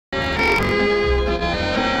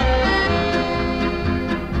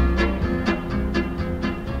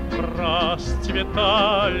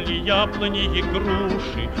Расцветали яблони и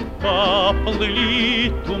груши,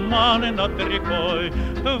 поплыли туманы над рекой.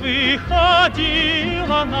 Выходила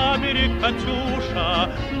на берег Катюша,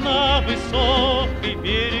 на высокий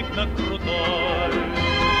берег, на крутой.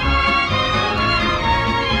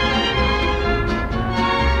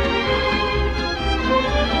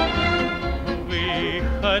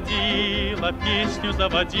 Выходила, песню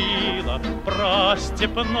заводила про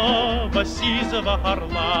степного сизого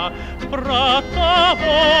орла, про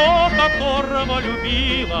того, которого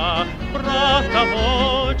любила, про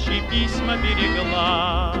того, чьи письма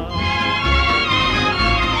берегла.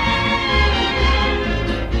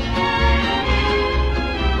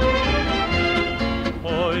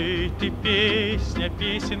 Ой, ты песня,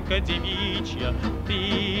 песенка девичья, ты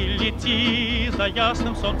лети за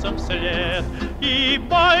ясным солнцем вслед, и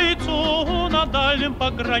бойцу на дальнем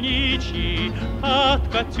пограничье от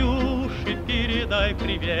Катюши передай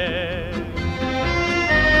привет.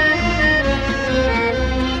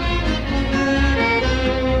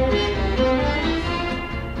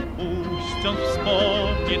 Пусть он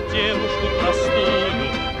вспомнит девушку простую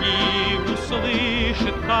и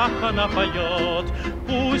услышит, как она поет.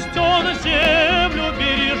 Пусть он землю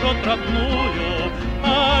бережет родную,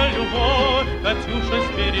 а любовь Катюша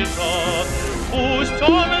сбережет. Пусть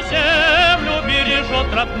он землю бережет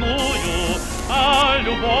родную, а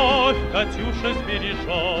любовь Катюша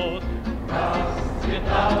сбережет.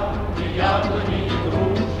 Расцветали яблони и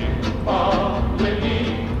груши, поплыли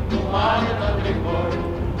туманы над рекой.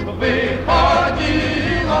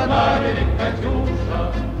 Выходила на берег Катюша,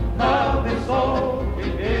 на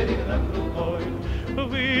высокий берег, на крутой.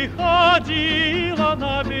 Выходила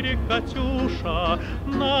на берег Катюша,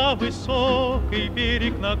 на высокий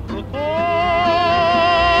берег, на крутой.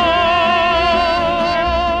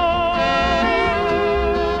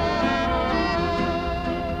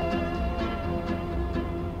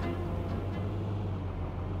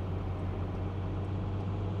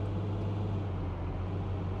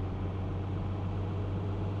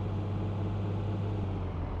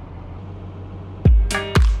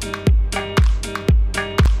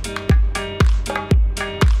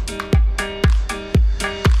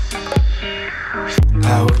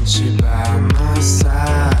 I want you by my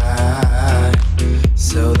side,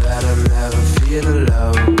 so that I never feel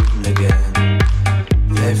alone again.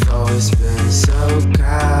 They've always been so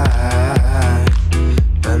kind,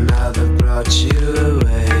 but now they brought you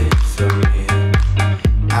away from me.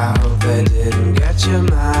 I hope they didn't get your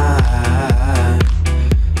mind.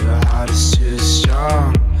 Your heart is too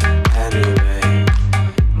strong anyway.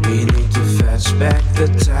 We need to fetch back the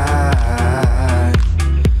time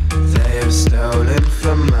they have stolen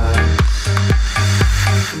from us.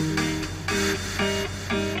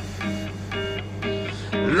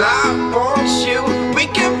 And I want you, we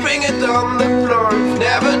can bring it on the floor.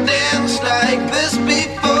 Never danced like this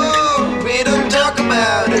before. We don't talk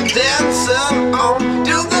about it, dancing on,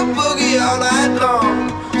 do the boogie all night long.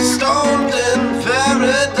 Stoned in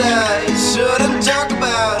paradise, shouldn't talk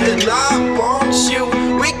about it. And I want you,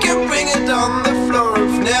 we can bring it on the floor.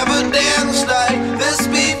 Never danced like this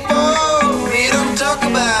before. We don't talk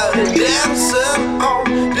about it, dancing on,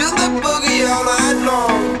 do the boogie all night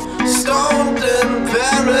long. Stoned in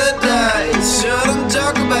paradise, shouldn't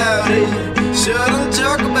talk about it, shouldn't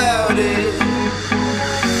talk about it.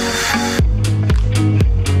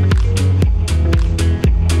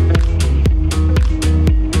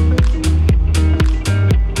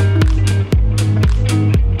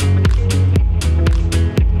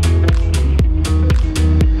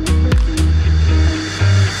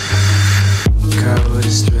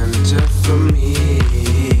 Coldest winter for me.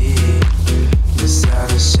 The sun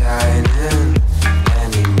is shining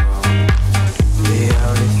anymore. The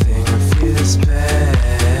only thing I feel is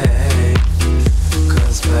pain,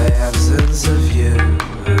 caused by absence of you.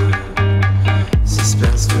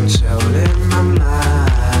 Suspense controlling my mind.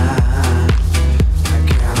 I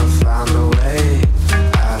cannot find a way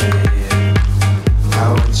out of here. I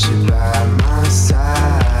want you by my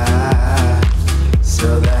side, so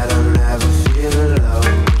that I'll never feel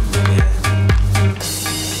alone again.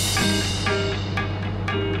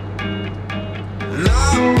 And I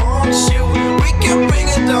want you, we can bring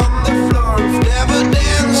it on the floor. We've never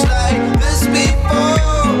danced like this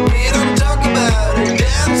before. We don't talk about it,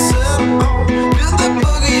 dancing on, do the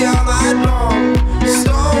boogie all night long.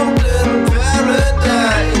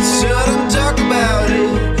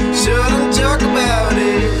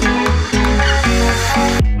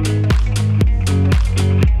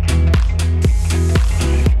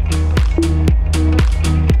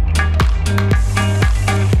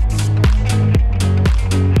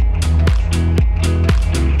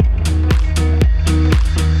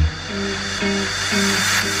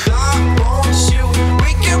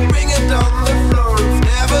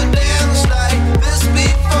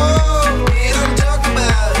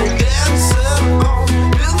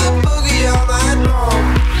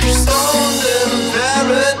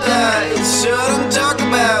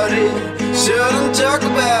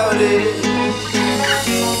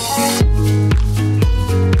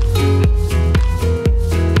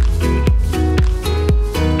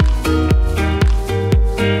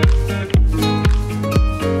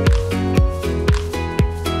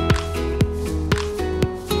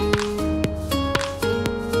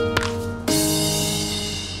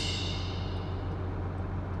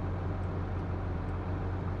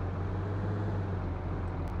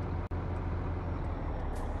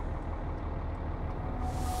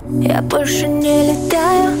 больше не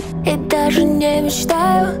летаю и даже не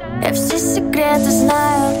мечтаю. Я все секреты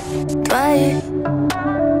знаю твои.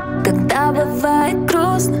 Когда бывает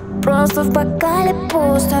грустно, просто в бокале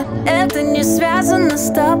пусто. Это не связано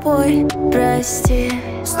с тобой, прости.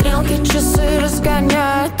 Стрелки часы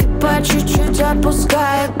разгоняют и по чуть-чуть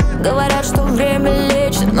отпускают. Говорят, что время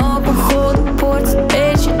лечит, но походу портит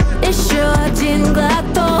печень. Еще один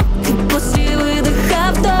глоток и после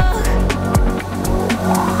выдоха вдох.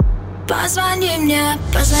 Позвони мне,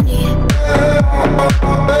 позвони.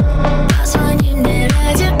 Позвони мне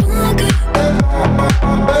ради бога.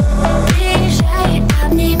 Приезжай,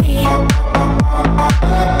 обними.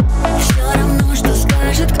 Все равно, что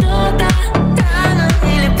скажет кто-то, рано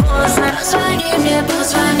или поздно. Позвони мне,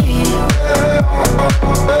 позвони.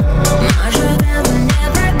 Может, это не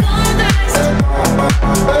про гордость.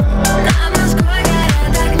 Над Москвой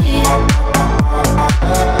горят огни.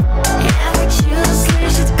 Я хочу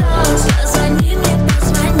услышать голос. Позвони мне,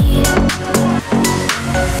 позвони.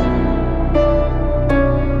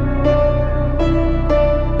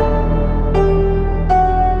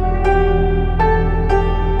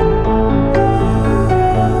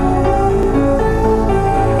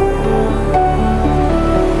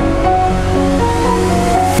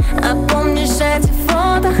 А помнишь эти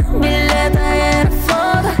фото, билеты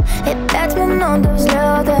аэрофлота и 5 минут до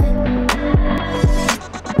взлета?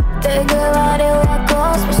 Ты говорил, я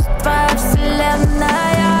космос, твоя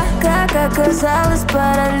вселенная, как оказалось,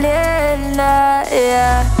 параллельная.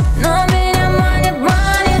 Но меня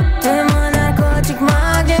манит, ты мой наркотик,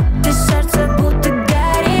 магнит. Ты сердце будто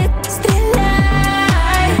горит,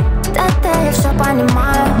 стреляй. Да-да, я все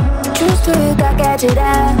понимаю, чувствую, как я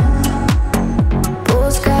теряю.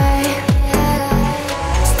 Пускай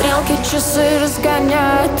стрелки часы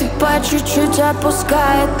разгоняют и по чуть-чуть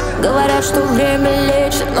отпускает. Говорят, что время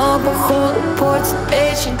лечит, но походу портит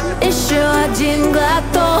печень. Еще один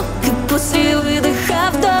глоток и после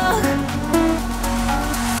выдоха вдох.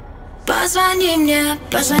 Позвони мне,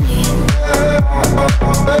 позвони.